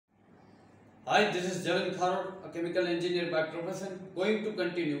Hi, this is Jagan Tharod, a chemical engineer by profession, going to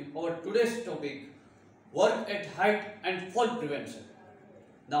continue our today's topic, work at height and fall prevention.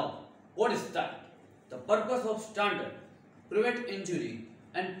 Now, what is that? The purpose of standard, prevent injury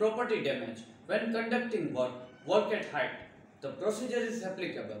and property damage when conducting work at height. The procedure is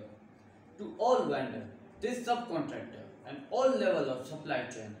applicable to all vendor, this subcontractor and all level of supply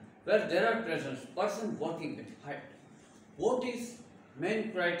chain where there are present person working at height. What is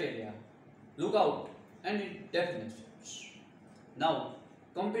main criteria? Look out and its definitions. Now,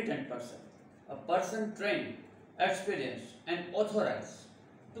 competent person, a person trained, experienced and authorized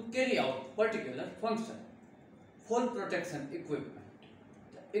to carry out particular function. Fall protection equipment.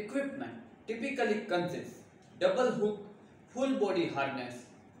 The equipment typically consists double hook, full body harness,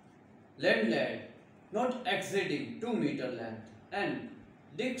 land lead not exceeding 2 meter length and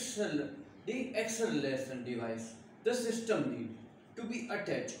de-acceleration device. The system needs to be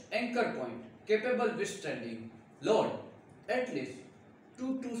attached anchor point capable withstanding load at least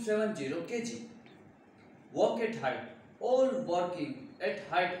 2270 kg. Work at height. All working at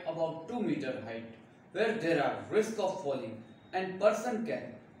height above 2 meter height where there are risk of falling and person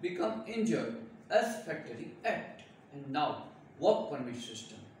can become injured as factory act. And now work permit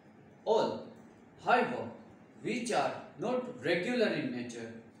system. All high work which are not regular in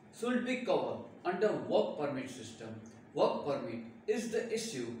nature should be covered under work permit system. Work permit is the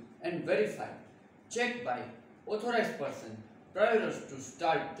issue and verified, checked by authorized person prior to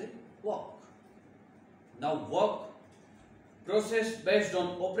start the work. Now work process based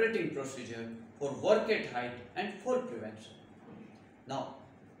on operating procedure for work at height and fall prevention. Now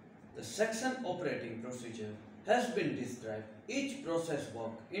the section operating procedure has been described. Each process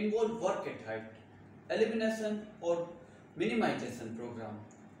work involves work at height, elimination or minimization program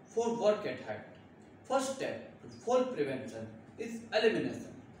for work at height. First step to fall prevention is elimination.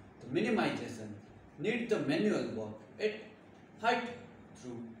 The minimization need the manual work at height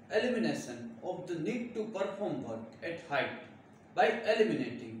through elimination of the need to perform work at height by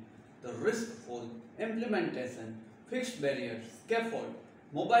eliminating the risk fall, implementation, fixed barriers, scaffold,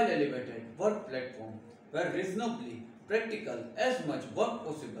 mobile elevated work platform where reasonably practical as much work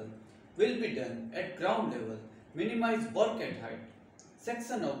possible will be done at ground level, minimize work at height.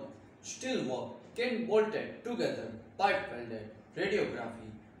 Section of steel work can bolted together, pipe welded, radiography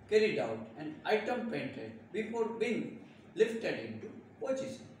carried out and item painted before being lifted into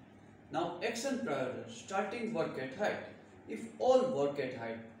position. Now action prior starting work at height. If all work at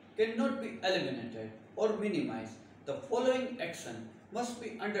height cannot be eliminated or minimized, the following action must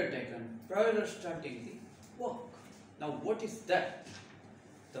be undertaken prior to starting the work. Now what is that?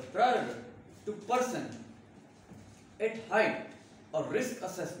 The prior to person at height, a risk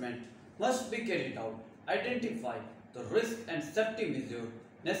assessment must be carried out, identify the risk and safety measure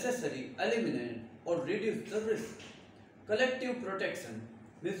necessary, eliminate or reduce the risk. Collective protection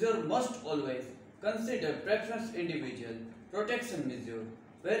measure must always consider preference individual protection measure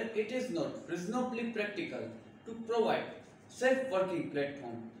where it is not reasonably practical to provide safe working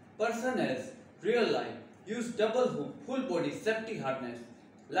platform. Person has real life use double hook full body safety harness,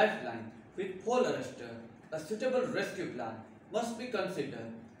 lifeline with fall arrestor. A suitable rescue plan must be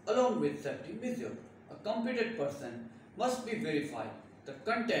considered along with safety measure. A competent person must be verified. The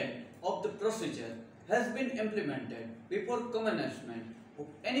content of the procedure has been implemented before commencement of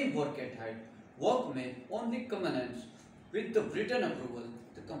any work at height. Work may only commence with the written approval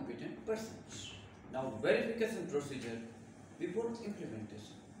of the competent persons. Now verification procedure before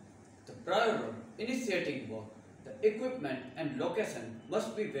implementation. The prior to initiating work, the equipment and location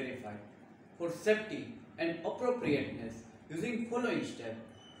must be verified for safety and appropriateness using following steps.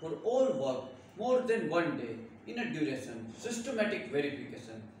 For all work more than 1 day in a duration, systematic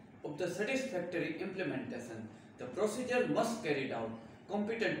verification of the satisfactory implementation. The procedure must carried out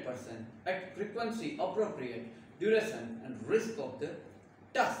competent person at frequency appropriate duration and risk of the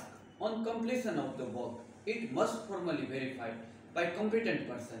task. On completion of the work, it must formally verified by competent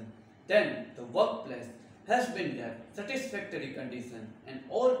person. Then the workplace has been left satisfactory condition and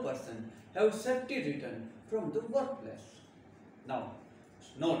all persons have safety returned from the workplace. Now,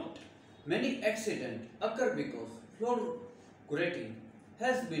 note, many accidents occur because floor grating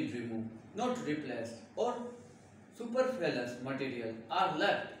has been removed, not replaced, or superfluous material are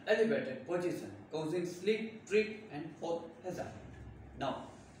left elevated position, causing slip, trip, and fall hazard. Now,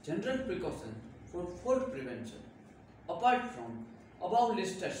 general precaution for fall prevention. Apart from above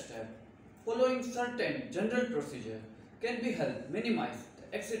listed steps, following certain general procedure can be helped minimize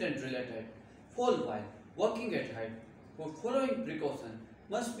the accident-related fall while working at height. For following precaution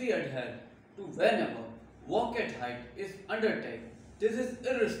must be adhered to whenever work at height is undertaken. This is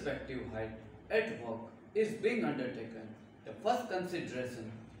irrespective height at work is being undertaken, the first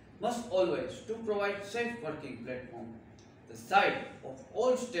consideration must always to provide safe working platform. The side of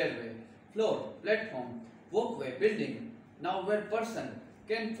all stairway, floor, platform, walkway, building, now where person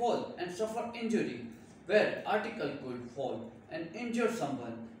can fall and suffer injury, where article could fall and injure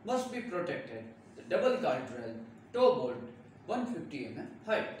someone must be protected. The double guardrail, toe bolt, 150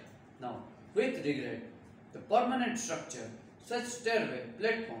 height. Now, with regret, the permanent structure, such stairway,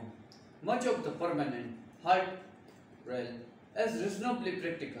 platform, much of the permanent height rail as reasonably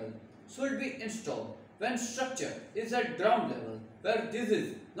practical should be installed when structure is at ground level where this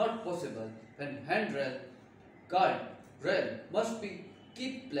is not possible when handrail guard rail must be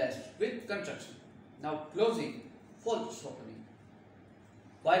keep placed with construction. Now closing false opening.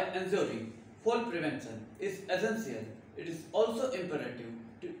 While ensuring fall prevention is essential, it is also imperative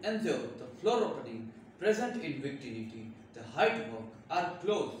to ensure the floor opening present in vicinity, the height work are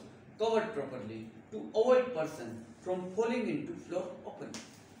closed, covered properly to avoid person from falling into floor opening.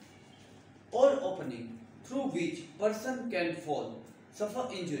 All opening through which person can fall, suffer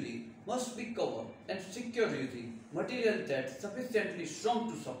injury must be covered and secured using material that sufficiently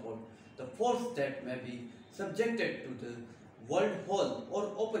strong to support the force that may be subjected to the walled hole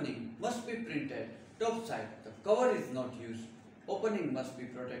or opening must be printed topside. The cover is not used. Opening must be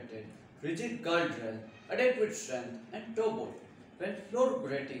protected. Rigid guardrail, adequate strength and toe bolt. When floor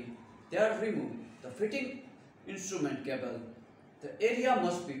grating, they are removed. The fitting instrument cable. The area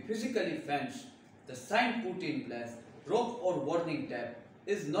must be physically fenced. The sign put in place, rope or warning tape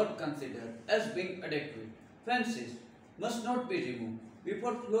is not considered as being adequate. Fences must not be removed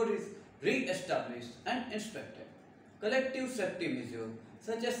before floor is re-established and inspected. Collective safety measures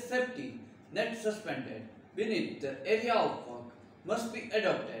such as safety net suspended beneath the area of work must be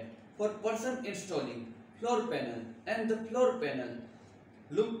adopted for person installing floor panel and the floor panel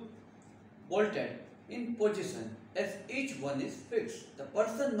look bolted in position as each one is fixed. The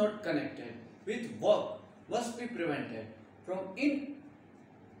person not connected with work must be prevented from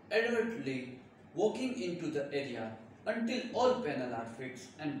inadvertently walking into the area until all panels are fixed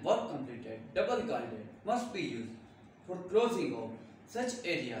and work completed. Double guarded must be used for closing of such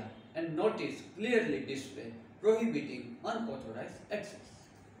area and notice clearly display prohibiting unauthorized access.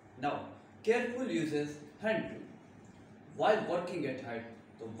 Now, careful uses hand tool. While working at height,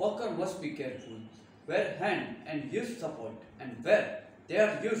 the worker must be careful where hand and use support and where they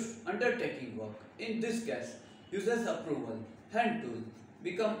are used undertaking work. In this case, users approval hand tool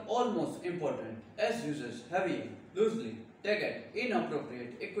become almost important as users heavy, loosely tagged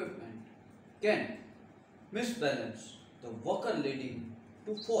inappropriate equipment can misbalance the worker leading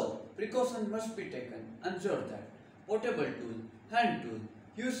to fall. Precaution must be taken. Ensure that portable tool, hand tool,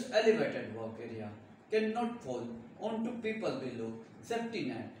 use elevated work area cannot fall onto people below safety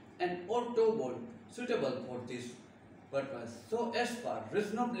net and or toe bolt suitable for this purpose. So as far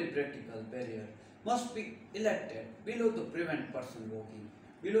reasonably practical barrier must be erected below to prevent person walking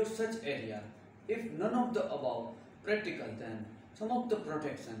below such area. If none of the above practical, then some of the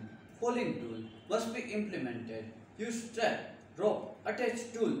protection falling tool must be implemented. Use strap, rope,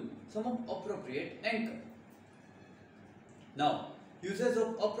 attached tool, some of appropriate anchor. Now, uses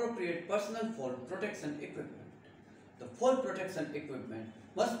of appropriate personal fall protection equipment. The fall protection equipment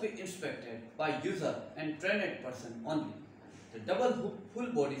must be inspected by user and trained person only. The double hook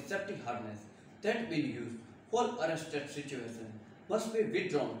full body safety harness that been used for arrested situation must be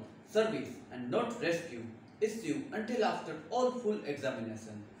withdrawn, service and not rescue issue until after all full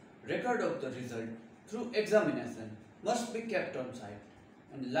examination. Record of the result through examination must be kept on site.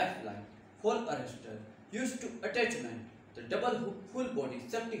 And lifeline, fall arrestor used to attachment. The double hook full body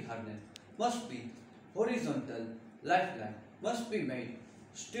safety harness must be horizontal. Lifeline must be made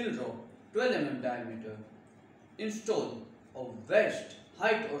steel rope 12 mm diameter, installed of waist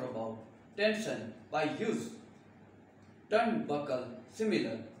height or above, tension by use turnbuckle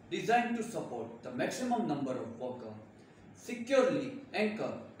similar, designed to support the maximum number of workers, securely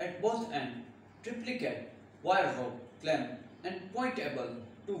anchor at both ends, triplicate wire rope clamp and point able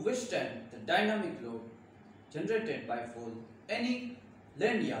to withstand the dynamic load generated by fall. Any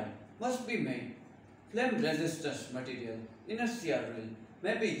lanyard must be made. Flame resistance material, inertia reel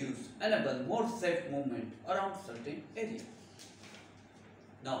may be used, enable more safe movement around certain areas.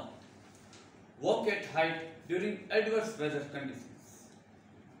 Now, work at height during adverse weather conditions.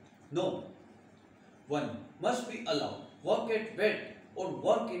 No one must be allowed work at wet or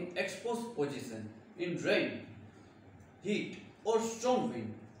work in exposed position in rain, heat or strong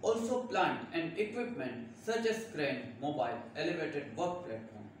wind. Also plant and equipment such as crane, mobile, elevated work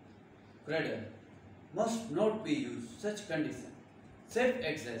platform, cradle must not be used such condition. Safe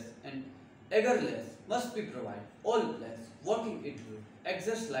access and Agarless must be provided. All place working include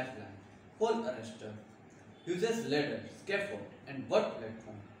access lifeline, fall arrestor, uses ladder, scaffold and work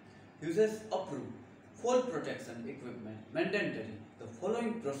platform, uses approved fall protection equipment mandatory. The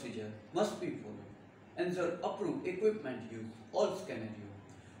following procedure must be followed. Ensure approved equipment use all scenario.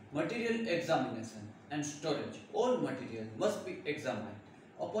 Material examination and storage. All material must be examined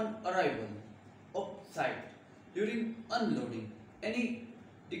upon arrival of site. During unloading, any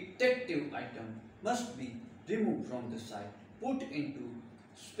detective item must be removed from the site, put into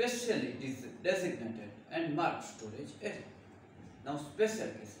specially designated and marked storage area. Now, special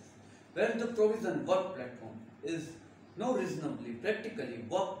cases where the provision work platform is no reasonably practically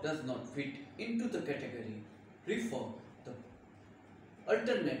work does not fit into the category, refer the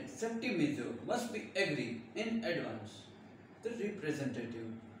alternate safety measure must be agreed in advance. The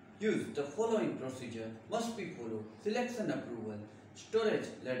representative use the following procedure must be followed. Selection approval, storage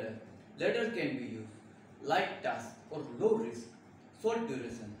ladder. Ladder can be used light task or low risk, short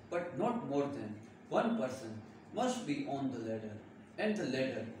duration, but not more than one person must be on the ladder and the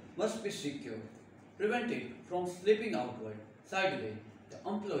ladder must be secure. Prevent it from slipping outward, sideways. The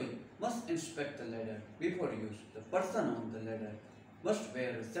employee must inspect the ladder before use. The person on the ladder must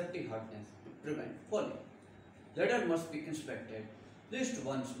wear a safety harness to prevent falling. Ladder must be inspected least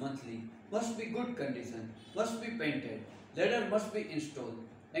once monthly, must be good condition, must be painted. Ladder must be installed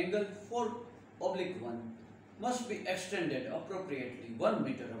angle 4/1, must be extended appropriately 1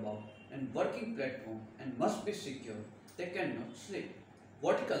 meter above and working platform and must be secure. They cannot slip.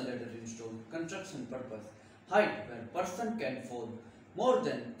 Vertical ladder installed construction purpose. Height where person can fall more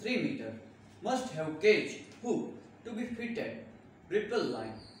than 3 meter. Must have cage hook to be fitted. Ripple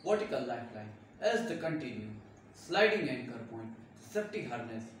line, vertical lifeline as the continue. Sliding anchor point, safety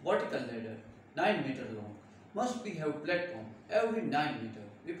harness, vertical ladder 9 meter long. Must be have platform every 9 meter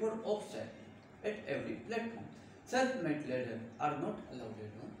before offset at every platform. Self-made ladder are not allowed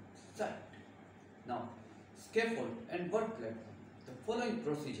on site. Now, scaffold and work platform. The following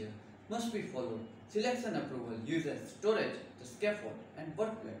procedure must be followed. Selection approval uses storage, the scaffold and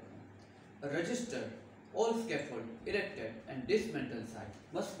work platform. A registered all scaffold erected and dismantled site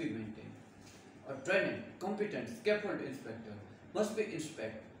must be maintained. A trained, competent scaffold inspector must be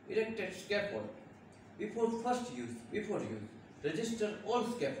inspect erected scaffold before use. Register all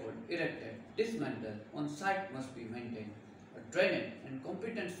scaffold erected, dismantled on site must be maintained. A trained and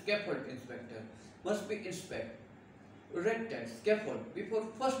competent scaffold inspector must be inspect erected scaffold before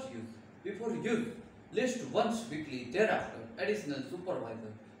use, least once weekly. Thereafter, additional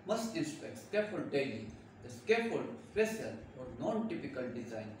supervisor must inspect scaffold daily. The scaffold special or non-typical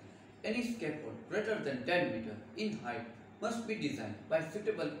design. Any scaffold greater than 10 meter in height must be designed by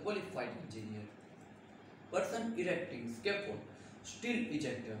suitable qualified engineer. Person erecting scaffold, steel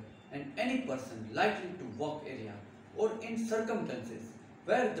ejector, and any person likely to work area or in circumstances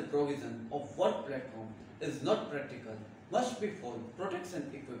where the provision of work platform is not practical must be for protection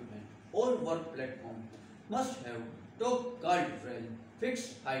equipment. All work platform must have top guard rail,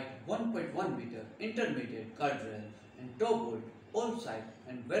 fixed height 1.1 meter, intermediate guard rail, and top bolt all side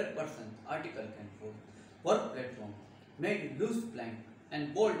and where person article can fall. Work platform made loose plank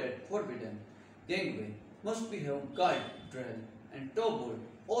and bolted forbidden. Gangway must be have guard rail and top bolt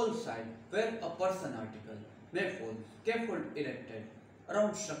all side where a person article may fall. Scaffold erected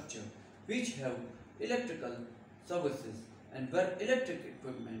around structure which have electrical services and where electric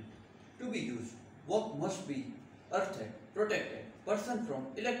equipment to be used. Work must be earthed, protected person from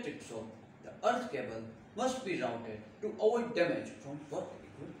electric shock. The earth cable must be routed to avoid damage from work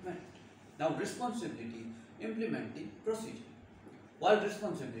equipment. Now, responsibility implementing procedure. While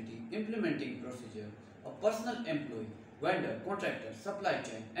responsibility implementing procedure, a personal employee, vendor, contractor, supply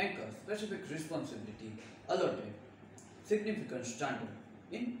chain, anchor, specific responsibility allotted significant standard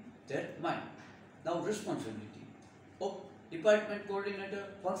in their mind. Now, responsibility of department coordinator,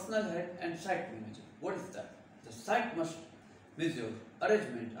 functional head and site manager. What is that? The site must measure,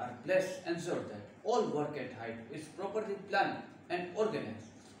 arrangement are placed, ensure that all work at height is properly planned and organized.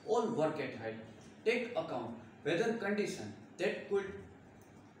 All work at height take account weather condition that could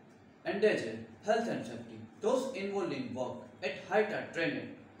endanger health and safety. Those involved in work at height are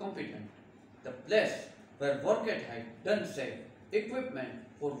trained, competent. The place where work at height done safe. Equipment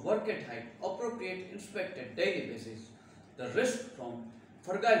for work at height appropriate inspected daily basis. The risk from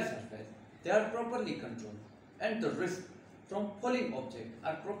fragile surface, they are properly controlled, and the risk from falling object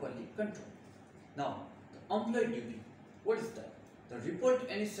are properly controlled. Now, the employee duty. What is that? The report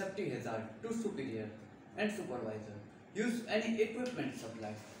any safety hazard to superior and supervisor. Use any equipment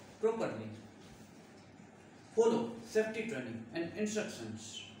supplied properly. Follow safety training and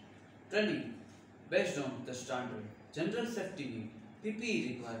instructions. training based on the standard, general safety need,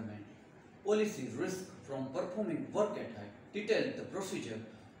 PPE requirement, policy risk from performing work at height, detail the procedure,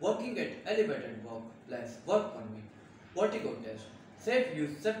 working at elevated workplace, work permit, vertigo test, safe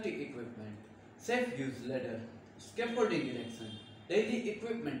use safety equipment, safe use ladder, scaffolding erection, daily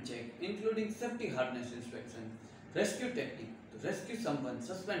equipment check including safety harness inspection, rescue technique to rescue someone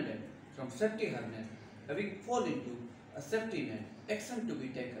suspended from safety harness having fall into a safety net, action to be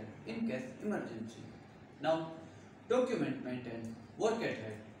taken in case emergency. Now, document maintain work at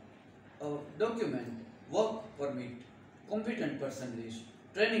height, document work permit, competent person list,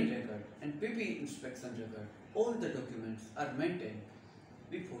 training record and PPE inspection record. All the documents are maintained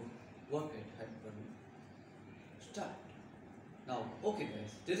before work at height permit start. Now, okay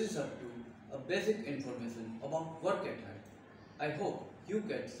guys, this is up to a basic information about work at height. I hope you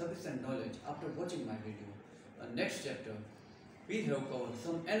get sufficient knowledge after watching my video. Next chapter, we have covered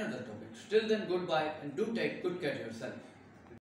some another topics. Till then, goodbye and do take good care of yourself.